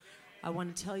I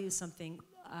want to tell you something,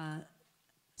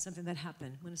 something that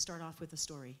happened. I'm going to start off with a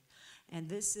story. And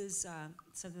this is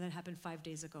something that happened 5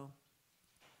 days ago.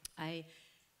 I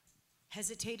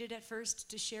hesitated at first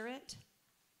to share it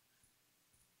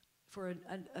for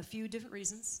a few different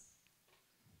reasons.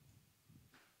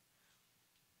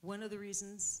 One of the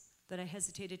reasons that I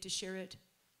hesitated to share it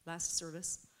last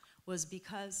service was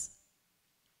because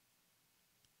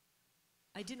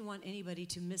I didn't want anybody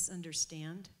to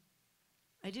misunderstand.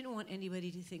 I didn't want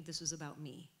anybody to think this was about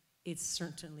me. It's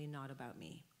certainly not about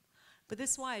me. But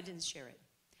this is why I didn't share it.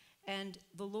 And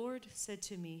the Lord said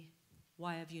to me,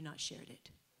 why have you not shared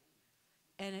it?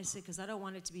 And I said, because I don't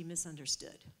want it to be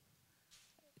misunderstood.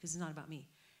 Because it's not about me.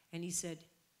 And he said,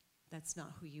 that's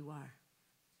not who you are.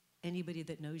 Anybody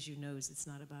that knows you knows it's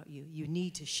not about you. You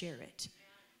need to share it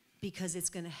because it's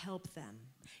going to help them.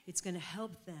 It's going to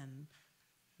help them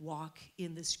walk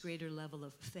in this greater level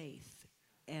of faith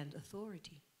and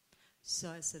authority. So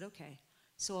I said, okay.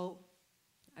 So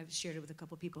I've shared it with a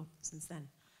couple people since then,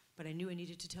 but I knew I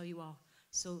needed to tell you all.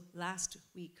 So last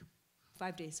week,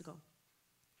 5 days ago,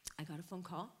 I got a phone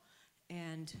call,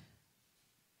 and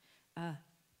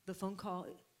the phone call,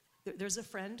 there's a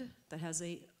friend that has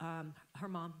her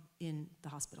mom in the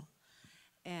hospital,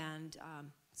 and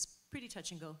it's pretty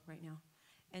touch and go right now.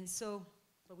 And so,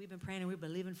 but we've been praying and we're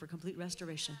believing for complete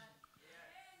restoration.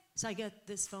 So I get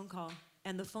this phone call,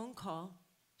 and the phone call,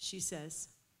 she says,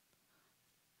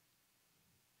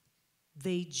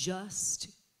 they just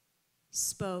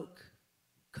spoke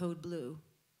code blue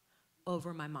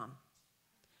over my mom.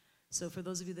 So for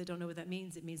those of you that don't know what that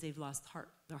means, it means they've lost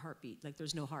their heartbeat, like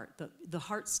there's no heart. The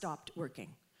heart stopped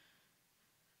working,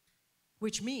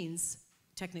 which means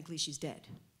technically she's dead.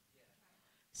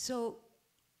 So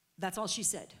that's all she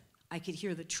said. I could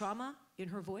hear the trauma in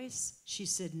her voice. She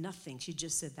said nothing. She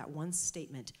just said that one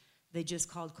statement. They just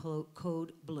called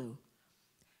code blue.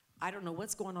 I don't know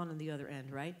what's going on the other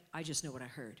end, right? I just know what I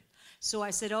heard. So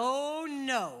I said, oh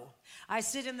no. I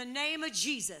said, in the name of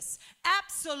Jesus,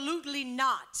 absolutely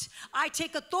not. I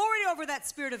take authority over that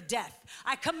spirit of death.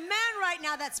 I command right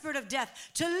now that spirit of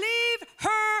death to leave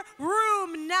her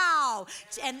room now.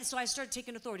 And so I started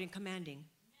taking authority and commanding,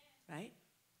 right?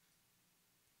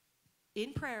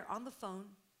 In prayer, on the phone,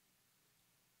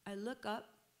 I look up,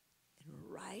 and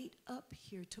right up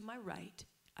here to my right,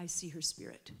 I see her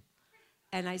spirit.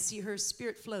 And I see her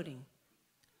spirit floating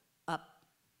up,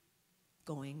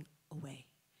 going away.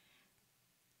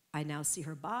 I now see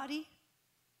her body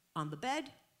on the bed,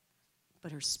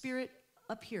 but her spirit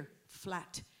up here,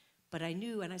 flat. But I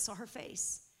knew, and I saw her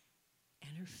face.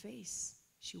 And her face,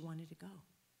 she wanted to go.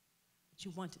 She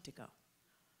wanted to go.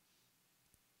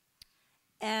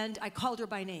 And I called her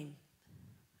by name.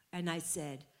 And I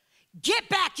said, get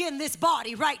back in this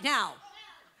body right now.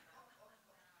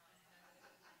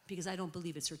 Because I don't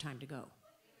believe it's her time to go.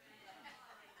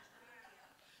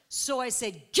 So I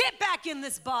said, get back in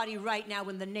this body right now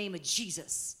in the name of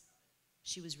Jesus.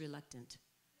 She was reluctant.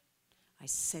 I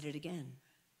said it again.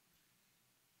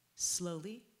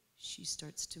 Slowly, she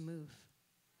starts to move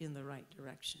in the right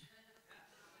direction.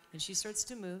 And she starts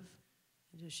to move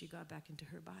until she got back into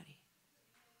her body.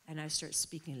 And I start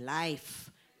speaking life,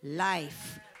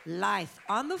 life, life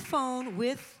on the phone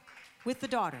with the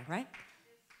daughter, right?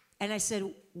 And I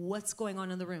said, what's going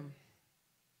on in the room?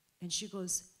 And she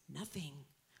goes, nothing.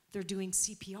 They're doing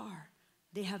CPR.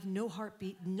 They have no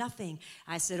heartbeat, nothing.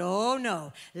 I said, oh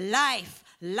no, life,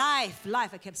 life,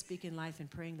 life. I kept speaking life and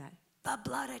praying that. The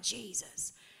blood of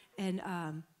Jesus. And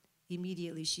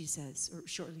immediately she says, or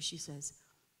shortly she says,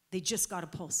 they just got a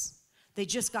pulse. They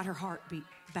just got her heartbeat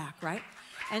back, right?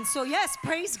 And so yes,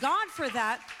 praise God for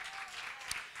that.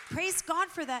 Praise God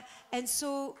for that. And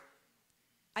so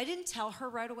I didn't tell her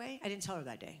right away. I didn't tell her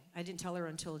that day. I didn't tell her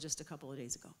until just a couple of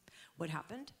days ago what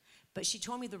happened. But she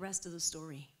told me the rest of the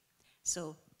story.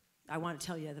 So I want to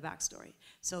tell you the backstory.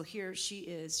 So here she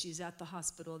is. She's at the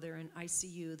hospital. They're in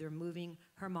ICU. They're moving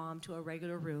her mom to a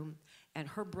regular room. And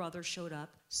her brother showed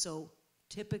up. So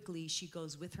typically she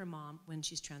goes with her mom when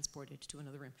she's transported to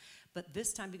another room. But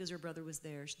this time, because her brother was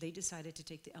there, they decided to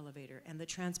take the elevator. And the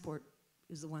transport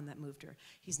is the one that moved her.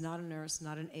 He's not a nurse,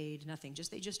 not an aide, nothing.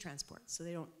 They just transport. So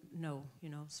they don't know,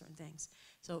 certain things.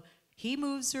 So he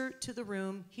moves her to the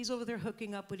room. He's over there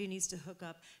hooking up what he needs to hook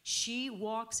up. She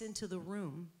walks into the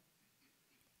room,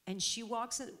 and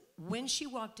when she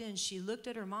walked in, she looked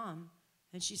at her mom,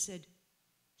 and she said,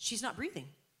 she's not breathing.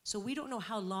 So we don't know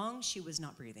how long she was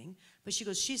not breathing, but she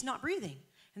goes, she's not breathing.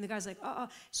 And the guy's like, uh-uh.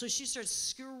 So she starts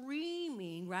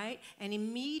screaming, right? And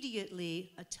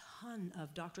immediately, a ton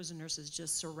of doctors and nurses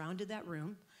just surrounded that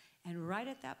room. And right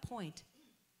at that point,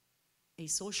 a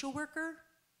social worker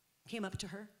came up to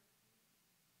her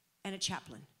and a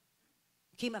chaplain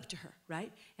came up to her,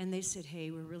 right? And they said,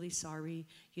 hey, we're really sorry.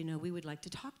 We would like to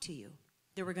talk to you.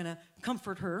 They were going to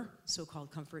comfort her,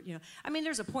 so-called comfort, I mean,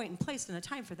 there's a point and place and a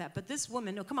time for that. But this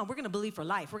woman, no, come on, we're going to believe for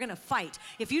life. We're going to fight.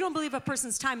 If you don't believe a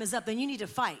person's time is up, then you need to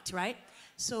fight, right?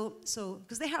 So,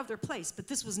 because they have their place, but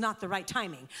this was not the right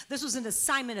timing. This was an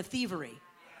assignment of thievery.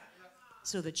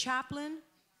 So the chaplain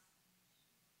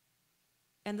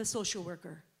and the social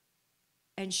worker,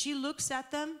 and she looks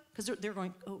at them, because they're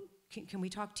going, oh, can we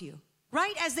talk to you?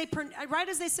 Right as they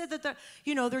said that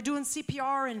they're doing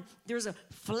CPR and there's a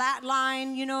flat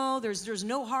line, there's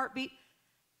no heartbeat.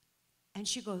 And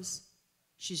she goes,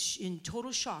 she's in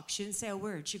total shock. She didn't say a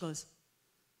word. She goes,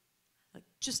 like,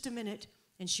 just a minute.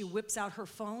 And she whips out her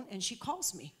phone and she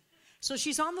calls me. So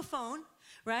she's on the phone,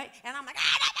 right? And I'm like,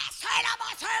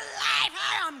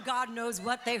 God knows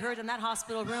what they heard in that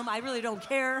hospital room. I really don't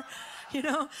care.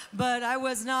 But I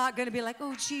was not going to be like,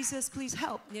 oh, Jesus, please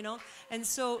help, And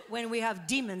so when we have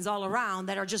demons all around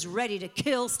that are just ready to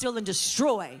kill, steal, and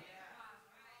destroy,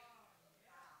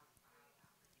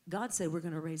 God said we're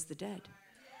going to raise the dead.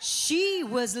 She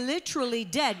was literally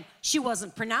dead. She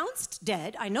wasn't pronounced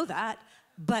dead. I know that.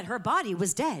 But her body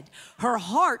was dead. Her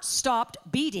heart stopped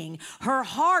beating. Her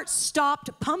heart stopped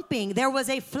pumping. There was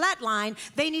a flat line.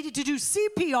 They needed to do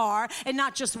CPR, and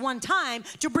not just one time,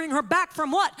 to bring her back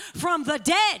from what? From the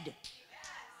dead.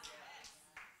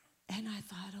 And I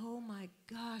thought, oh my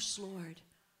gosh, Lord.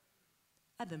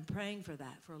 I've been praying for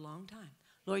that for a long time.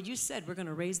 Lord, you said we're going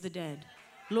to raise the dead.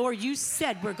 Lord, you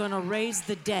said we're going to raise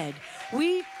the dead.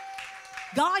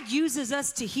 God uses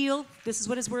us to heal. This is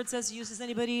what his word says. He uses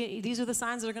anybody. These are the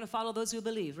signs that are going to follow those who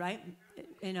believe, right?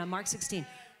 In Mark 16.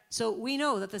 So we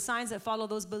know that the signs that follow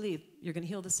those believe. You're going to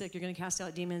heal the sick. You're going to cast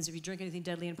out demons. If you drink anything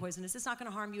deadly and poisonous, it's not going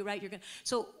to harm you, right?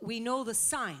 So we know the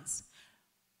signs.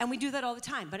 And we do that all the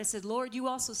time. But I said, Lord, you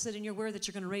also said in your word that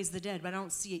you're going to raise the dead, but I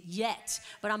don't see it yet.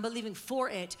 But I'm believing for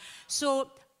it. So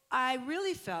I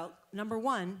really felt, number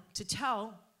one, to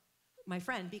tell my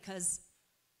friend, because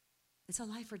it's a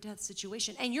life or death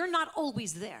situation, and you're not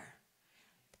always there.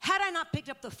 Had I not picked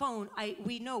up the phone,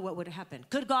 we know what would have happened.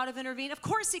 Could God have intervened? Of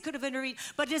course he could have intervened.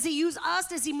 But does he use us?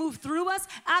 Does he move through us?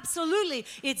 Absolutely.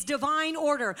 It's divine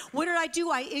order. What did I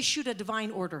do? I issued a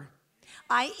divine order.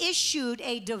 I issued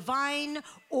a divine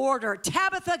order.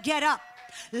 Tabitha, get up.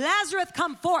 Lazarus,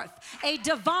 come forth. A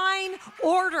divine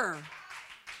order.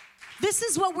 This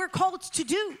is what we're called to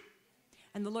do.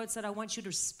 And the Lord said, I want you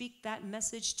to speak that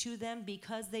message to them,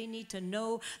 because they need to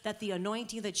know that the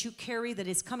anointing that you carry that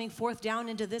is coming forth down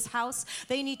into this house,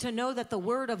 they need to know that the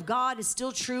word of God is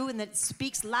still true and that it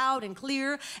speaks loud and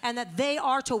clear, and that they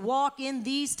are to walk in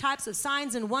these types of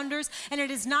signs and wonders. And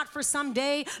it is not for some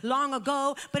day long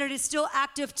ago, but it is still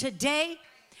active today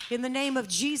in the name of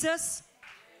Jesus,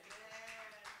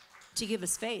 to give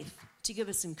us faith, to give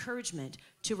us encouragement,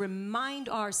 to remind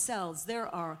ourselves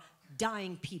there are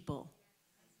dying people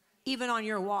even on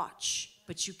your watch,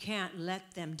 but you can't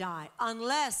let them die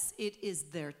unless it is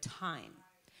their time.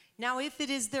 Now, if it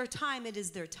is their time, it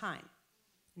is their time.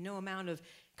 No amount of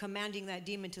commanding that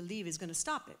demon to leave is going to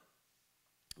stop it,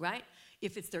 right?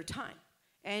 If it's their time.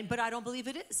 But I don't believe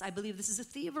it is. I believe this is a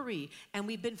thievery, and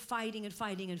we've been fighting and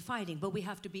fighting and fighting, but we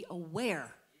have to be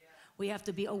aware. We have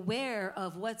to be aware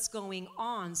of what's going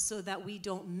on so that we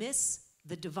don't miss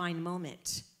the divine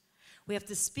moment. We have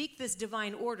to speak this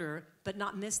divine order, but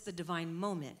not miss the divine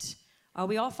moment. Are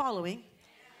we all following?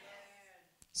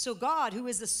 So God, who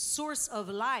is the source of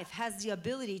life, has the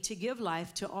ability to give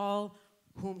life to all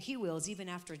whom he wills, even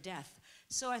after death.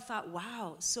 So I thought,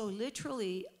 wow, so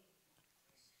literally,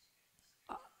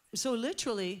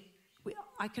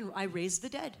 I raise the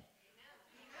dead.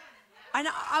 And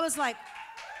I was like,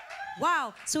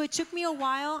 wow. So it took me a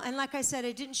while, and like I said,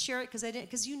 I didn't share it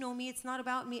because you know me, it's not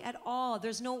about me at all.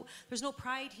 There's no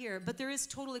pride here, but there is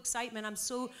total excitement.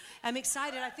 I'm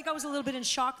excited. I think I was a little bit in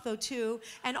shock though too,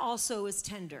 and also it was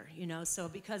tender, so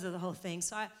because of the whole thing.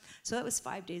 So that was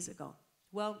 5 days ago.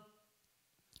 Well,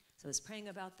 so I was praying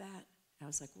about that. I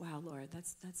was like, wow, Lord,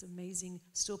 that's amazing.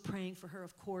 Still praying for her,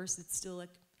 of course. It's still like,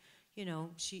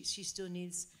 she still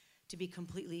needs to be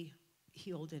completely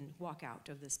healed and walk out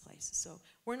of this place. So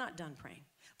we're not done praying.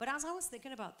 But as I was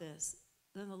thinking about this,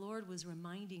 then the Lord was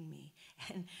reminding me,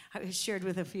 and I shared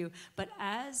with a few, but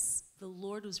as the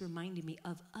Lord was reminding me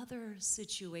of other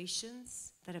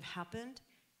situations that have happened,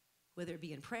 whether it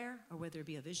be in prayer or whether it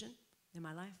be a vision in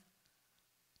my life,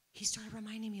 he started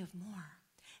reminding me of more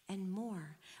and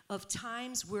more of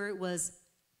times where it was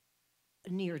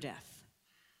near death.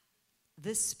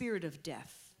 This spirit of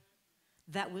death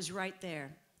that was right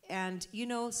there. And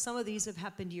some of these have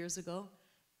happened years ago,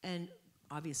 and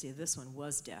obviously this one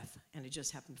was death, and it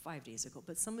just happened 5 days ago.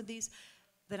 But some of these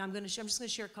that I'm going to share, I'm just going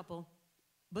to share a couple.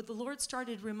 But the Lord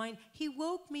started he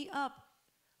woke me up.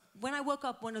 When I woke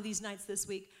up one of these nights this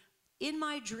week, in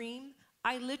my dream,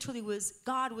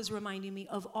 God was reminding me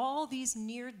of all these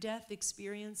near-death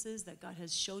experiences that God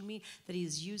has shown me, that he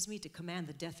has used me to command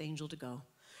the death angel to go.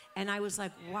 And I was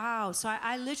like, wow. So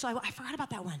I forgot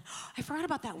about that one. I forgot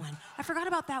about that one. I forgot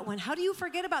about that one. How do you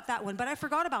forget about that one? But I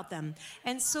forgot about them.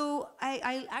 And so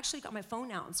I actually got my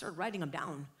phone out and started writing them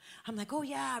down. I'm like, oh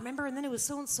yeah, I remember. And then it was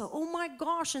so-and-so. Oh my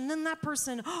gosh. And then that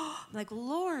person. I'm like,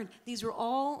 Lord, these were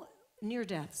all near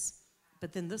deaths.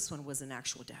 But then this one was an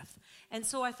actual death. And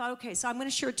so I thought, okay, so I'm going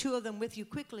to share 2 of them with you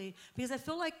quickly, because I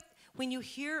feel like when you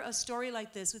hear a story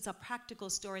like this, it's a practical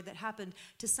story that happened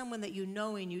to someone that you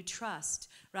know and you trust,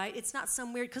 right? It's not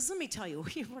some weird, because let me tell you,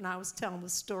 when I was telling the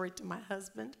story to my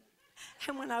husband,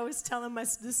 and when I was telling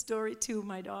this story to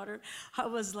my daughter, I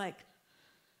was like,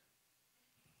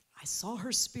 I saw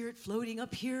her spirit floating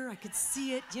up here. I could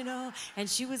see it, and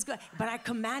she was good. But I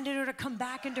commanded her to come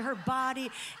back into her body.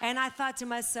 And I thought to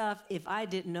myself, if I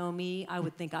didn't know me, I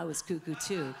would think I was cuckoo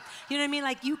too. You know what I mean?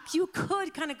 Like you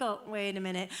could kind of go, wait a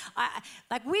minute.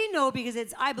 We know because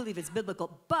I believe it's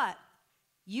biblical. But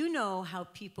you know how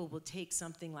people will take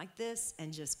something like this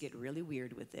and just get really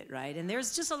weird with it, right? And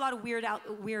there's just a lot of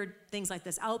weird things like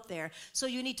this out there. So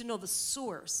you need to know the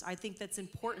source. I think that's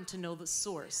important to know the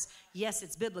source. Yes,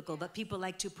 it's biblical, but people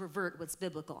like to pervert what's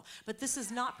biblical. But this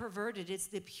is not perverted. It's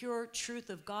the pure truth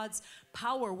of God's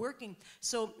power working.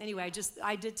 So anyway,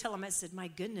 I did tell him, I said, my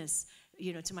goodness,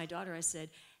 to my daughter, I said,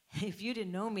 if you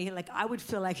didn't know me, I would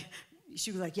feel like,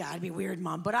 she was like, yeah, I'd be weird,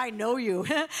 Mom, but I know you,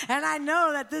 and I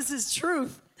know that this is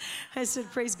truth. I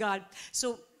said, praise God.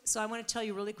 So I want to tell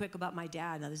you really quick about my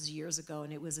dad. Now, this is years ago,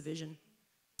 and it was a vision.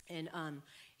 And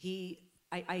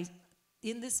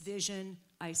in this vision,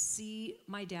 I see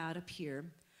my dad appear,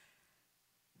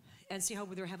 and see how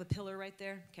they have a pillar right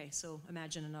there? Okay, so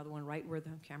imagine another one right where the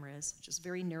camera is, just a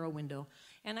very narrow window.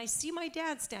 And I see my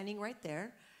dad standing right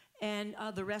there, and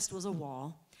the rest was a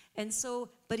wall. And so,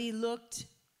 but he looked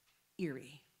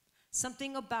eerie.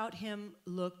 Something about him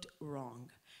looked wrong.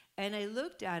 And I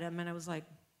looked at him and I was like,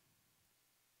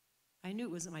 I knew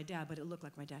it wasn't my dad, but it looked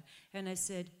like my dad. And I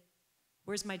said,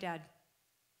 where's my dad?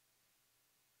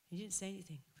 He didn't say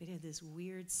anything, but he had this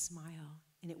weird smile,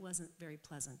 and it wasn't very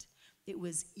pleasant. It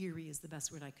was eerie is the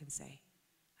best word I can say.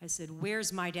 I said,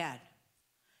 where's my dad?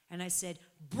 And I said,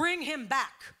 bring him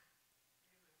back.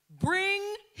 Bring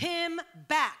him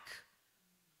back.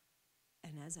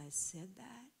 And as I said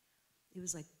that, it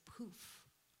was like poof.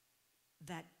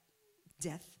 That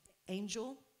death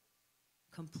angel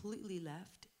completely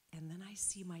left. And then I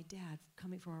see my dad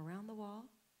coming from around the wall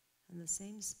in the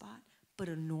same spot, but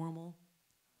a normal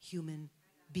human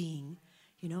being.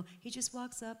 He just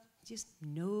walks up, just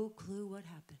no clue what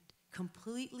happened.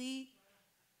 Completely,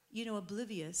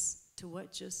 oblivious to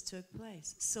what just took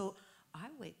place. So I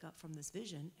wake up from this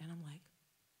vision and I'm like,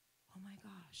 oh my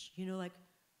gosh.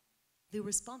 The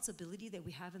responsibility that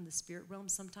we have in the spirit realm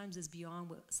sometimes is beyond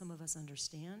what some of us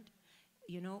understand,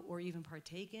 or even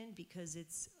partake in, because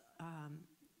it's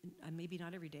maybe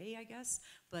not every day, I guess,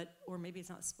 or maybe it's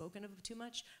not spoken of too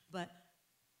much, but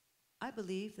I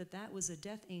believe that was a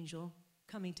death angel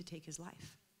coming to take his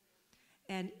life.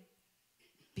 And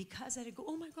because I didn't go,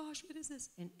 oh my gosh, what is this?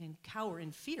 And cower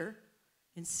in fear,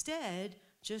 instead,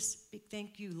 just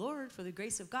thank you, Lord, for the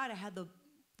grace of God. I had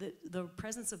the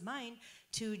presence of mind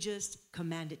to just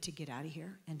command it to get out of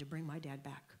here and to bring my dad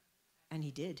back. And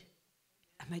he did.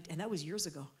 And that was years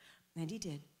ago. And he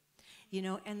did.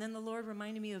 And then the Lord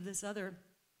reminded me of this other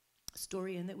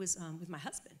story, and it was with my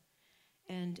husband.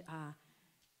 And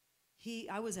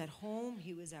I was at home.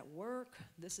 He was at work.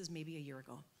 This is maybe a year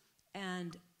ago.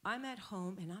 And I'm at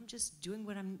home, and I'm just doing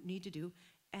what I need to do.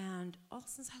 And all of a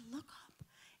sudden, I look up,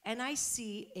 and I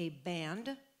see a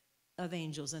band of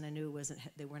angels, and I knew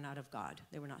they were not of God.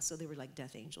 They were not. So they were like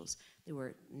death angels. They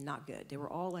were not good. They were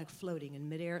all like floating in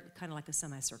midair, kind of like a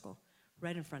semicircle,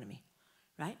 right in front of me,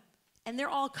 right? And they're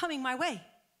all coming my way,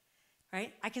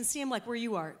 right? I can see them like where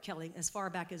you are, Kelly, as far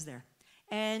back as there.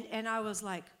 And I was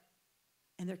like,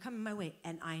 and they're coming my way.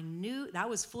 And I knew that I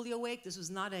was fully awake. This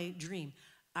was not a dream.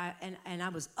 And I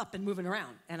was up and moving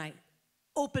around. And I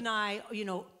open eye,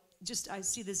 I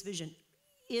see this vision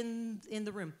in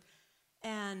the room.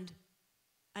 And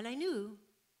I knew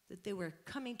that they were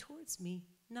coming towards me,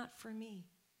 not for me.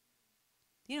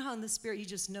 You know how in the spirit you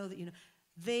just know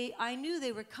that, I knew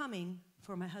they were coming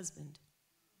for my husband.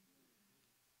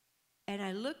 And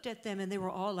I looked at them, and they were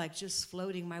all like just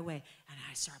floating my way. And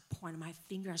I started pointing my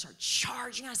finger. I started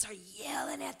charging. I started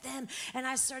yelling at them. And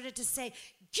I started to say,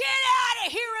 get out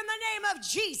of here in the name of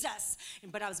Jesus.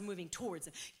 But I was moving towards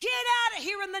them. Get out of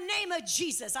here in the name of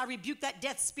Jesus. I rebuked that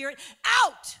death spirit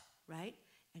out, right?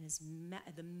 And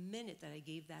the minute that I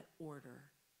gave that order,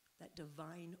 that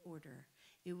divine order,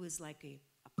 it was like a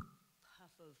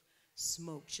puff of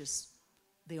smoke.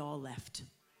 They all left.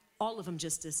 All of them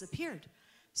just disappeared.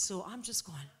 So I'm just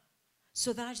going.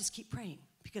 So then I just keep praying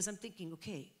because I'm thinking,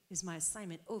 okay, is my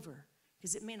assignment over?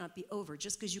 Because it may not be over.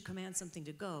 Just because you command something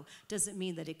to go doesn't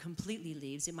mean that it completely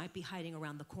leaves. It might be hiding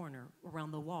around the corner,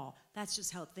 around the wall. That's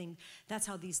just that's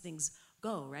how these things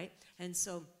go, right? And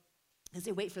so as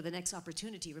they wait for the next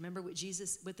opportunity, remember what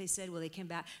they said? Well, they came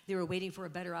back. They were waiting for a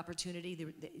better opportunity. They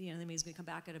he was going to come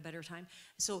back at a better time.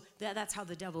 So that's how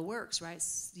the devil works, right?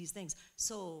 These things.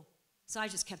 So I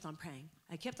just kept on praying.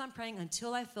 I kept on praying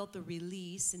until I felt the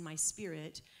release in my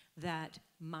spirit that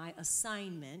my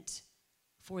assignment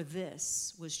for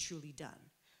this was truly done.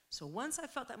 So once I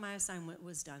felt that my assignment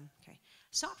was done, okay,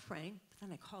 stopped praying, but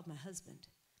then I called my husband,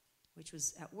 which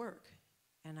was at work,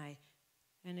 and I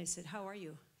said, how are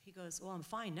you? He goes, well, I'm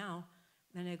fine now.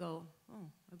 And I go,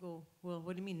 well,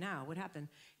 what do you mean now? What happened?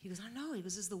 He goes, I know. He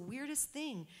goes, this is the weirdest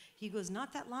thing. He goes,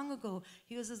 not that long ago.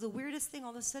 He goes, this is the weirdest thing. All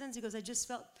of a sudden, he goes, I just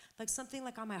felt like something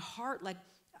like on my heart, like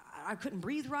I couldn't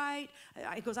breathe right.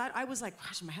 I was like,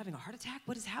 gosh, am I having a heart attack?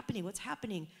 What is happening? What's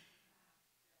happening?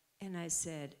 And I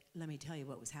said, let me tell you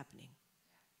what was happening.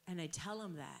 And I tell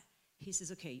him that. He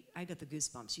says, okay, I got the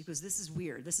goosebumps. He goes, this is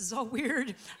weird. This is all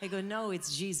weird. I go, no,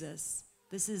 it's Jesus.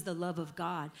 This is the love of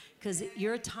God, because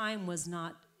your time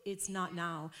it's not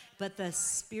now, but the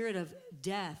spirit of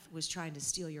death was trying to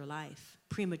steal your life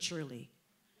prematurely.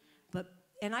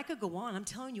 And I could go on. I'm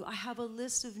telling you, I have a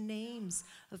list of names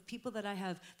of people that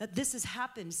this has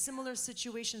happened, similar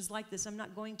situations like this. I'm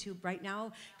not going to right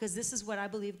now, because this is what I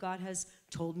believe God has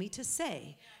told me to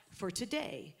say for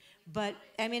today. But,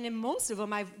 I mean, in most of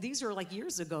them, these are like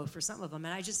years ago for some of them,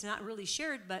 and I just not really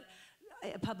shared, but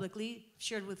publicly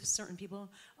shared with certain people.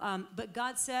 But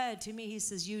God said to me, he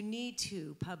says, you need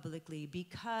to publicly,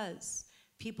 because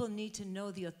people need to know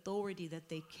the authority that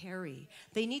they carry.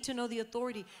 They need to know the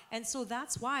authority. And so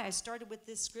that's why I started with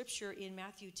this scripture in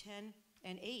Matthew 10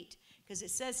 and 8, because it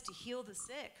says to heal the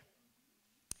sick,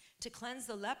 to cleanse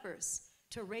the lepers,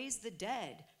 to raise the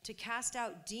dead, to cast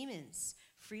out demons.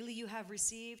 Freely you have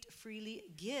received, freely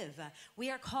give. We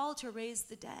are called to raise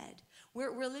the dead.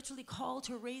 We're literally called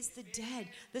to raise the dead.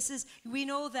 We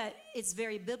know that it's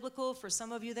very biblical for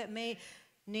some of you that may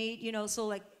need, so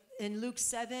like in Luke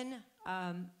 7,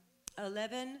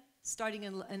 11, starting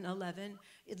in 11,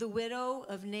 the widow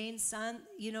of Nain's son,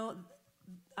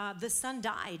 the son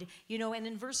died, and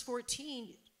in verse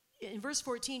 14,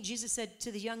 Jesus said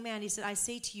to the young man, he said, I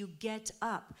say to you, get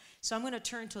up. So I'm going to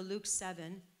turn to Luke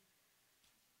 7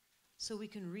 so we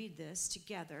can read this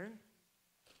together.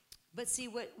 But see,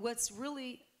 what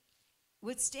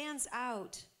stands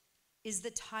out is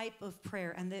the type of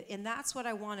prayer, and that's what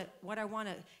I want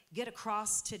to get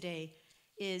across today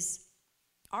is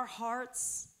our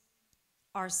hearts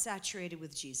are saturated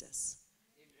with Jesus.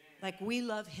 Amen. Like we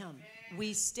love him. Amen.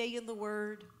 We stay in the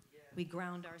Word. Yeah. We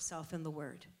ground ourselves in the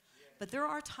Word. Yeah. But there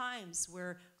are times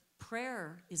where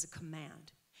prayer is a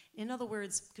command. In other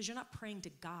words, because you're not praying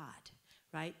to God,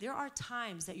 right? There are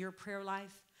times that your prayer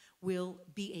life will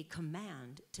be a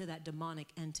command to that demonic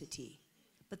entity.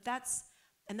 But that's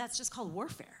just called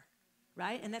warfare,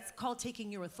 right? And that's called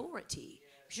taking your authority.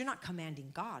 Because you're not commanding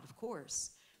God, of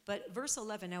course. But verse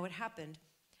 11, now it happened,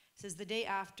 says the day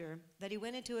after that he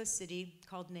went into a city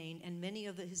called Nain, and many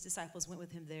of his disciples went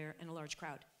with him there, and a large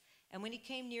crowd. And when he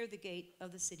came near the gate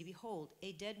of the city, behold,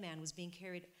 a dead man was being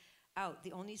carried out,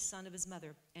 the only son of his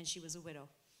mother, and she was a widow.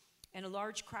 And a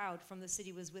large crowd from the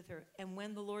city was with her. And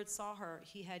when the Lord saw her,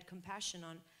 he had compassion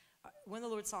on,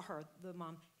 the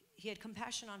mom, he had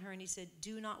compassion on her, and he said,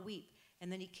 do not weep.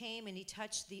 And then he came and he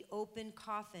touched the open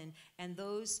coffin, and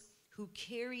those who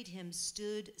carried him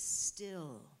stood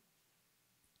still.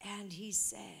 And he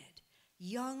said,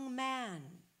 young man,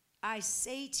 I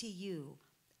say to you,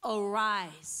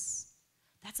 arise.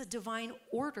 That's a divine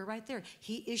order right there.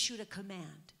 He issued a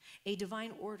command, a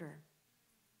divine order.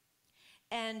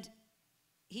 And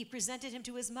he presented him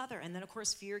to his mother. And then, of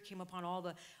course, fear came upon all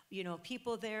the,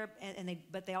 people there.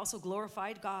 But they also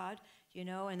glorified God,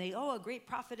 and a great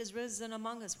prophet is risen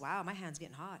among us. Wow, my hand's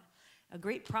getting hot. A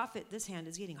great prophet, this hand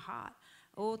is getting hot.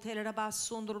 Oh,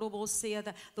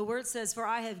 the word says, for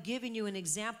I have given you an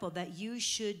example that you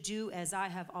should do as I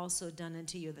have also done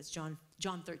unto you. That's John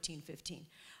John 13:15.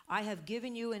 I have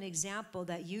given you an example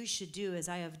that you should do as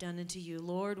I have done unto you.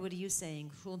 Lord, what are you saying?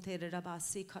 Father,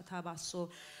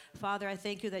 I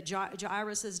thank you that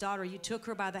Jairus' daughter, you took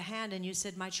her by the hand and you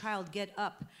said, my child, get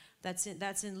up. That's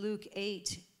in Luke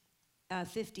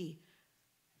 8:50.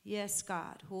 Yes,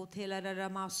 God. Thank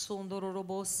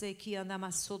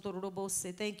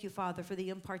you, Father, for the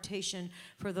impartation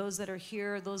for those that are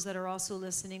here, those that are also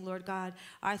listening, Lord God.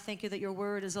 I thank you that your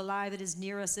word is alive. It is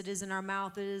near us. It is in our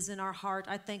mouth. It is in our heart.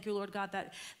 I thank you, Lord God,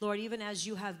 that, Lord, even as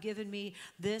you have given me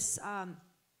this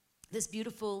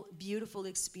beautiful, beautiful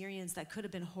experience that could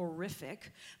have been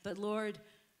horrific, but Lord,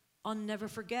 I'll never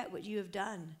forget what you have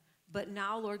done. But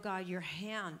now, Lord God,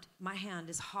 my hand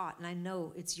is hot, and I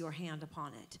know it's your hand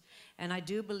upon it. And I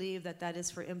do believe that that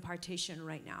is for impartation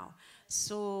right now.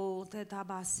 So, thank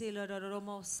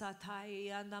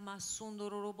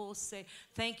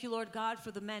you, Lord God,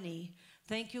 for the many.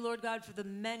 Thank you, Lord God, for the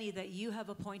many that you have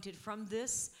appointed from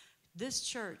this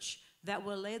church that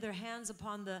will lay their hands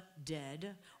upon the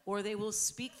dead, or they will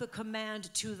speak the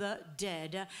command to the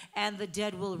dead, and the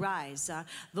dead will rise.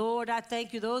 Lord, I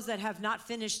thank you, those that have not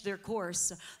finished their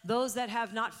course, those that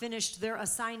have not finished their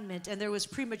assignment, and there was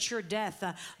premature death.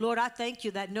 Lord, I thank you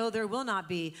that no, there will not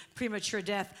be premature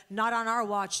death. Not on our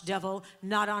watch, devil,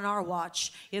 not on our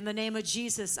watch. In the name of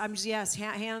Jesus,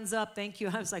 hands up. Thank you.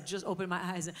 I was like, just open my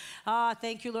eyes.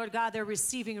 Thank you, Lord God. They're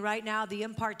receiving right now the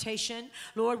impartation,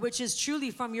 Lord, which is truly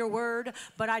from your word.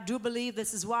 But I do believe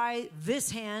this is why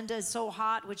this hand is so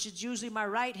hot, which is usually my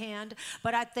right hand.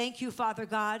 But I thank you, Father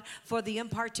God, for the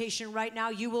impartation right now.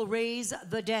 You will raise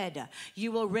the dead.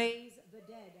 You will raise the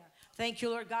dead. Thank you,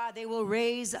 Lord God. They will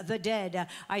raise the dead.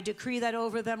 I decree that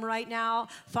over them right now,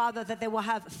 Father, that they will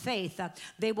have faith.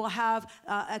 They will have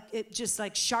just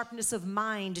like sharpness of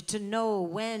mind to know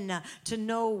when, to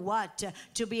know what,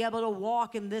 to be able to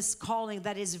walk in this calling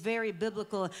that is very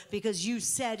biblical, because you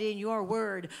said in your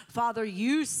word, Father,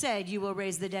 you said you will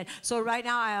raise the dead. So right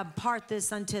now I impart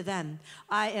this unto them.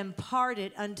 I impart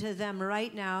it unto them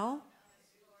right now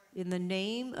in the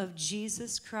name of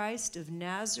Jesus Christ of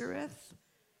Nazareth.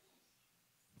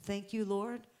 Thank you,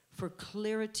 Lord, for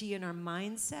clarity in our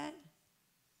mindset,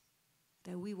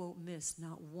 that we won't miss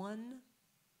not one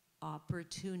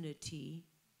opportunity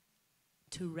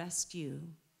to rescue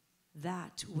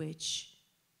that which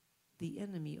the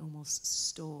enemy almost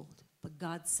stole. But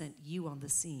God sent you on the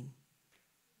scene.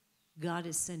 God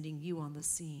is sending you on the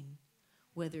scene,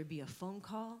 whether it be a phone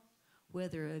call,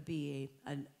 whether it be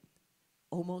an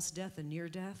almost death, a near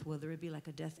death, whether it be like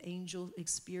a death angel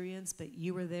experience, but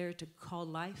you were there to call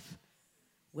life,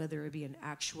 whether it be an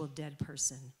actual dead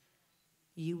person,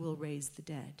 you will raise the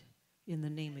dead in the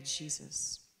name of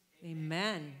Jesus.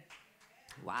 Amen.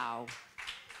 Wow.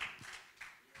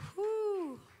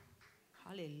 Whew.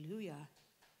 Hallelujah.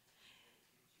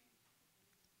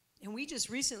 And we just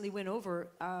recently went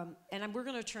over, and we're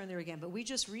going to turn there again, but we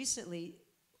just recently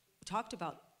talked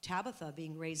about Tabitha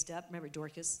being raised up. Remember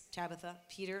Dorcas, Tabitha,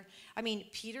 Peter.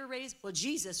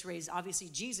 Jesus raised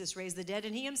the dead,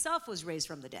 and he himself was raised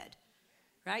from the dead.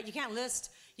 Right? You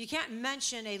can't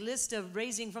mention a list of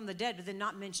raising from the dead, but then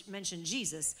not mention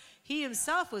Jesus. He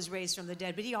himself was raised from the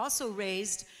dead, but he also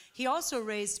raised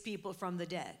people from the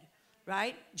dead.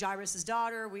 Right? Jairus'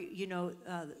 daughter, the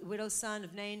widow's son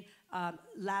of Nain,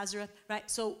 Lazarus. Right?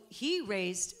 So he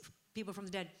raised people from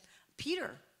the dead.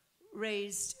 Peter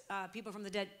raised people from the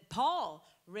dead. Paul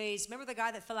raised, remember the guy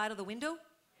that fell out of the window? Yeah.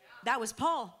 That was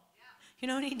Paul.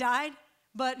 Yeah. And he died,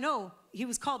 but no, he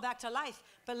was called back to life.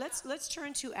 But let's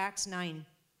turn to Acts 9.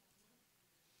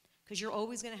 Because you're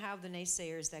always going to have the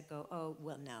naysayers that go, oh,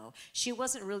 well, no. She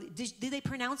wasn't really, did they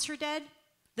pronounce her dead?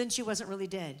 Then she wasn't really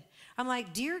dead. I'm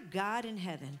like, dear God in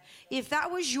heaven, if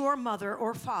that was your mother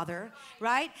or father,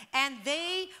 right, and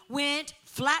they went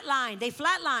flatlined,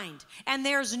 and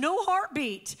there's no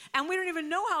heartbeat, and we don't even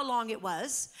know how long it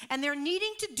was, and they're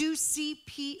needing to do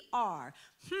CPR.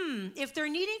 If they're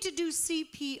needing to do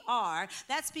CPR,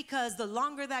 that's because the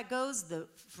longer that goes, the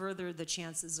further the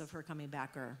chances of her coming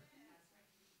back are,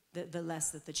 the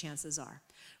less that the chances are,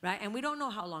 right? And we don't know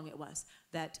how long it was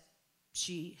that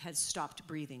she had stopped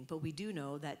breathing, but we do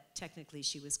know that technically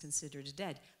she was considered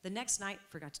dead. The next night,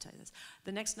 forgot to tell you this,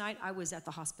 the next night I was at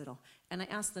the hospital, and I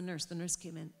asked the nurse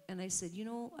came in, and I said, you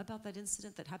know about that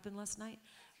incident that happened last night?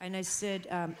 And I said,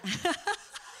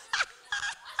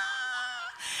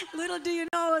 little do you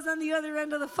know I was on the other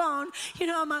end of the phone.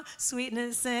 I'm a sweet and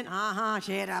innocent,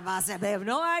 shit, they have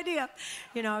no idea.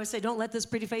 I would say, don't let this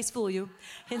pretty face fool you.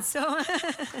 And so,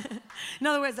 in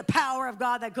other words, the power of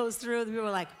God that goes through, we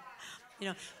were like,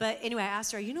 But anyway, I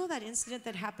asked her, you know that incident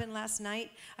that happened last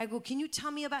night? I go, can you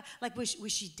tell me about, like, was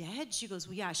she dead? She goes,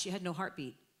 well, yeah, she had no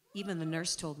heartbeat. Even the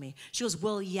nurse told me. She goes,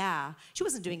 well, yeah. She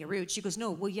wasn't doing it rude. She goes,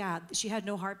 no, well, yeah, she had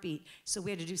no heartbeat. So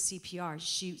we had to do CPR.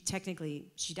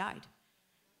 She died.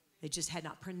 They just had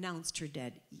not pronounced her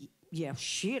dead. Yeah,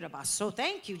 so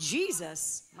thank you,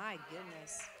 Jesus. My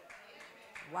goodness.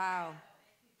 Wow.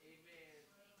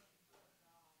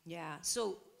 Yeah,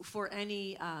 so for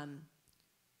any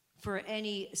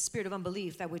spirit of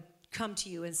unbelief that would come to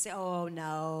you and say, oh,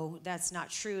 no, that's not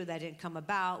true, that didn't come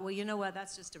about. Well, you know what?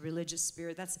 That's just a religious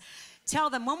spirit. Tell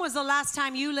them, when was the last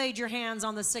time you laid your hands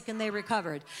on the sick and they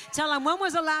recovered? Tell them, when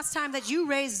was the last time that you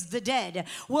raised the dead?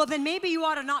 Well, then maybe you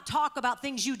ought to not talk about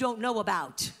things you don't know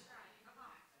about.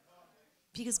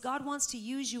 Because God wants to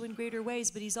use you in greater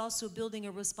ways, but he's also building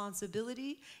a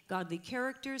responsibility, godly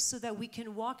character, so that we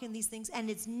can walk in these things. And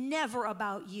it's never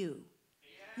about you.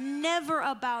 Never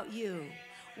about you.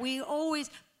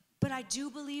 But I do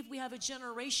believe we have a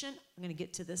generation. I'm going to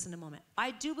get to this in a moment.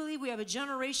 I do believe we have a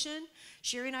generation.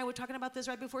 Sherry and I were talking about this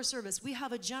right before service. We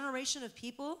have a generation of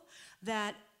people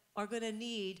that are going to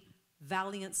need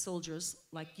valiant soldiers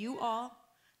like you all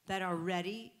that are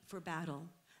ready for battle,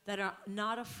 that are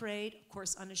not afraid, of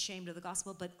course, unashamed of the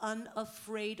gospel, but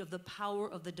unafraid of the power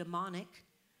of the demonic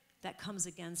that comes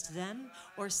against them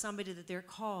or somebody that they're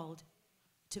called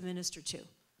to minister to.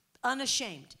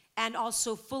 Unashamed and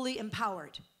also fully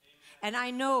empowered. And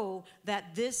I know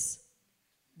that this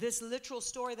literal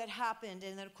story that happened,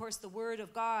 and then of course the word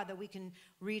of God that we can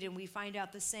read and we find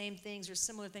out the same things or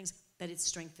similar things, that it's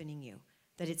strengthening you.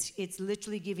 That it's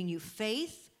literally giving you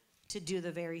faith to do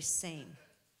the very same.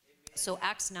 So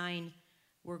Acts 9,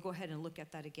 we'll go ahead and look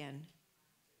at that again.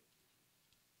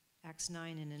 Acts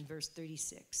 9 and in verse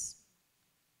 36.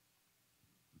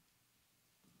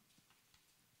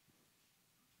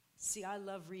 See, I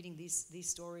love reading these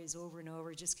stories over and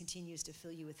over. It just continues to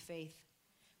fill you with faith.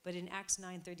 But in Acts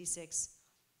 9:36,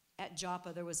 at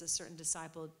Joppa, there was a certain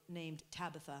disciple named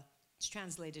Tabitha. It's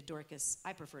translated Dorcas.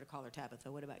 I prefer to call her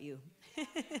Tabitha. What about you?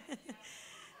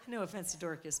 No offense to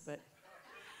Dorcas, but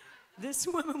this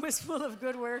woman was full of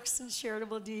good works and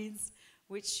charitable deeds,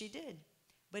 which she did.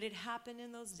 But it happened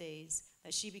in those days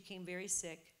that she became very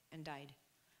sick and died.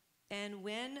 And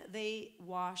when they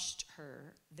washed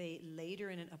her, they laid her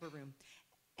in an upper room.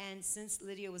 And since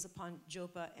Lydia was upon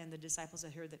Joppa and the disciples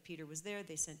had heard that Peter was there,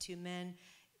 they sent 2 men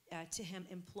to him,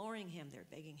 imploring him, they're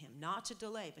begging him not to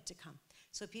delay, but to come.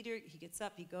 So Peter, he gets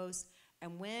up, he goes,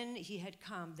 and when he had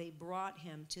come, they brought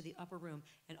him to the upper room.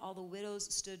 And all the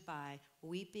widows stood by,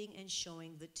 weeping and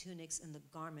showing the tunics and the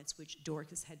garments which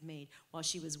Dorcas had made while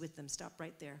she was with them. Stop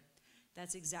right there.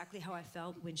 That's exactly how I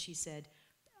felt when she said,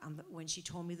 when she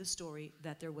told me the story,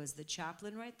 that there was the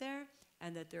chaplain right there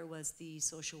and that there was the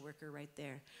social worker right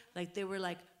there. Like they were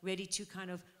like ready to kind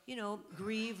of,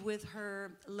 grieve with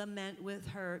her, lament with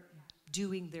her,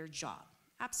 doing their job.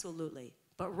 Absolutely.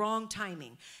 But wrong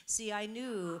timing. See, I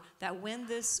knew that when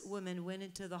this woman went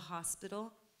into the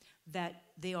hospital, that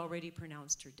they already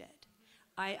pronounced her dead.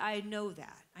 I know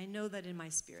that. I know that in my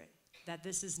spirit. That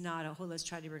this is not let's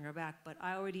try to bring her back, but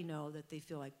I already know that they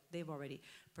feel like they've already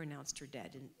pronounced her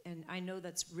dead. And I know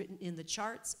that's written in the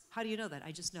charts. How do you know that?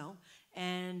 I just know.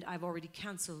 And I've already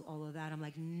canceled all of that. I'm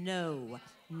like, no.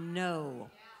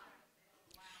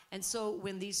 And so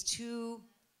when these 2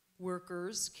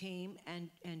 workers came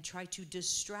and tried to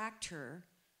distract her,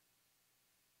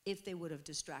 if they would have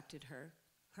distracted her,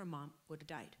 her mom would have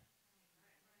died.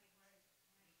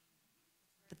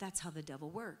 But that's how the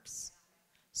devil works.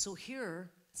 So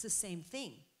here, it's the same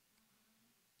thing.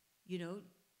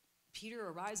 Peter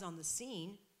arrives on the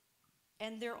scene,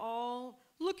 and they're all,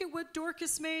 look at what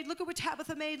Dorcas made, look at what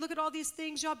Tabitha made, look at all these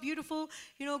things, y'all beautiful,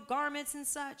 garments and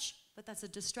such. But that's a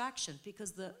distraction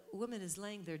because the woman is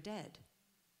laying there dead,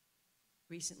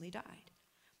 recently died.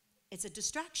 It's a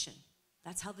distraction.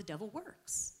 That's how the devil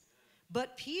works.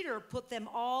 But Peter put them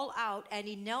all out, and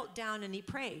he knelt down and he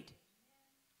prayed.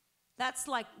 That's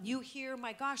like you hear,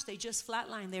 my gosh, they just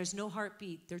flatlined. There's no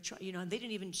heartbeat. They're and she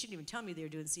didn't even tell me they were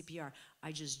doing CPR.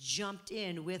 I just jumped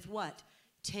in with what?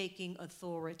 Taking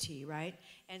authority, right?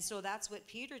 And so that's what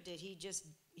Peter did. He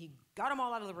got them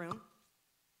all out of the room.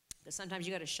 Because sometimes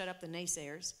you got to shut up the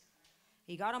naysayers.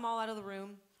 He got them all out of the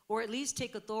room, or at least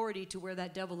take authority to where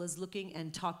that devil is looking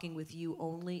and talking with you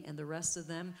only, and the rest of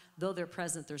them, though they're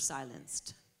present, they're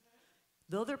silenced.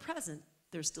 Though they're present,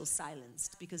 they're still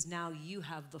silenced because now you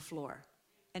have the floor.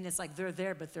 And it's like they're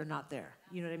there, but they're not there.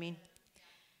 You know what I mean?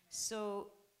 So,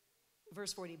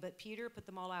 verse 40, but Peter put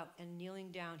them all out, and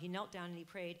kneeling down, he knelt down and he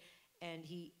prayed, and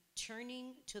he,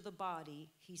 turning to the body,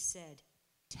 he said,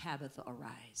 Tabitha,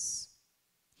 arise.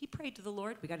 He prayed to the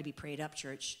Lord. We got to be prayed up,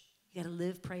 church. You got to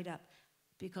live prayed up.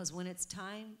 Because when it's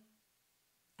time,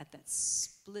 at that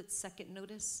split-second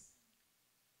notice,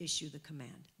 issue the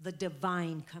command, the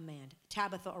divine command.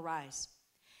 Tabitha, arise.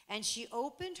 And she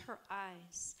opened her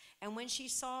eyes. And when she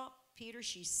saw Peter,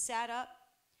 she sat up,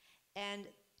 and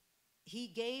he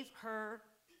gave her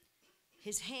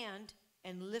his hand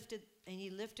and he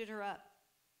lifted her up.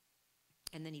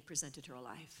 And then he presented her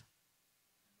alive.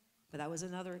 But that was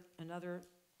another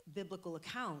biblical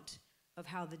account of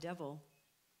how the devil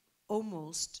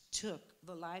almost took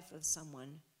the life of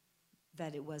someone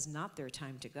that it was not their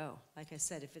time to go. Like I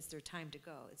said, if it's their time to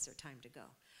go, it's their time to go.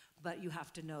 But you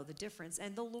have to know the difference.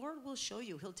 And the Lord will show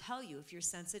you. He'll tell you if you're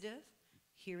sensitive,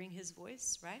 hearing his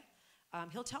voice, right?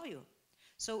 He'll tell you.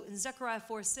 So in Zechariah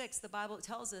 4:6, the Bible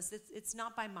tells us it's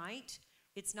not by might,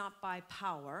 it's not by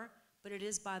power, but it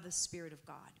is by the Spirit of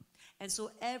God. And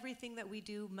so everything that we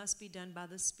do must be done by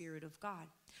the Spirit of God.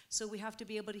 So we have to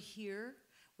be able to hear.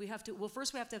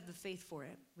 First we have to have the faith for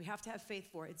it. We have to have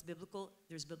faith for it. It's biblical.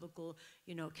 There's biblical,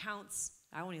 counts.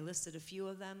 I only listed a few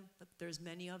of them, but there's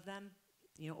many of them.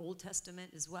 Old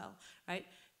Testament as well, right?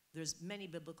 There's many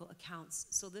biblical accounts.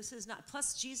 So this is not,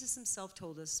 plus Jesus himself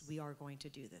told us we are going to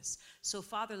do this. So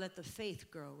Father, let the faith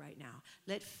grow right now.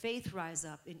 Let faith rise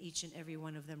up in each and every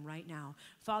one of them right now.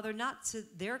 Father, not to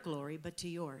their glory, but to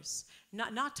yours.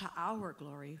 Not to our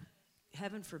glory,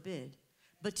 heaven forbid,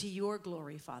 but to your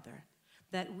glory, Father.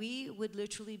 That we would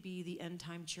literally be the end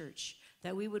time church,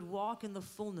 that we would walk in the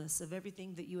fullness of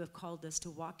everything that you have called us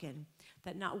to walk in,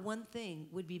 that not one thing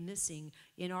would be missing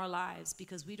in our lives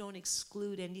because we don't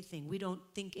exclude anything. We don't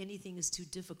think anything is too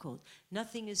difficult.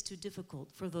 Nothing is too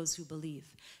difficult for those who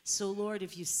believe. So Lord,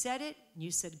 if you said it, and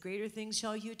you said greater things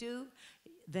shall you do,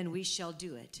 then we shall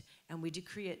do it. And we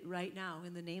decree it right now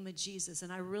in the name of Jesus.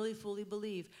 And I really fully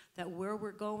believe that where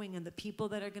we're going and the people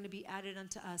that are going to be added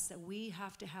unto us, that we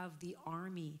have to have the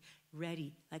army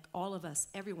ready, like all of us,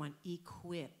 everyone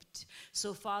equipped.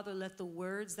 So Father, let the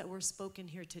words that were spoken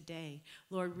here today,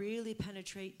 Lord, really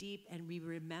penetrate deep and be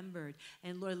remembered.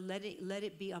 And Lord, let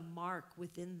it be a mark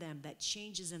within them that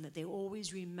changes them, that they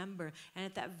always remember. And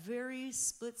at that very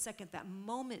split second, that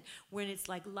moment when it's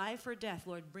like life or death,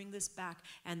 Lord, bring this back,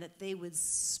 and that they would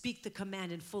speak the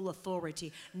command in full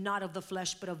authority, not of the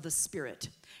flesh, but of the Spirit.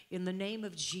 In the name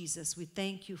of Jesus, we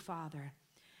thank you, Father.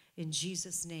 In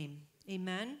Jesus' name,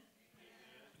 amen.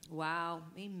 Wow,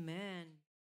 amen.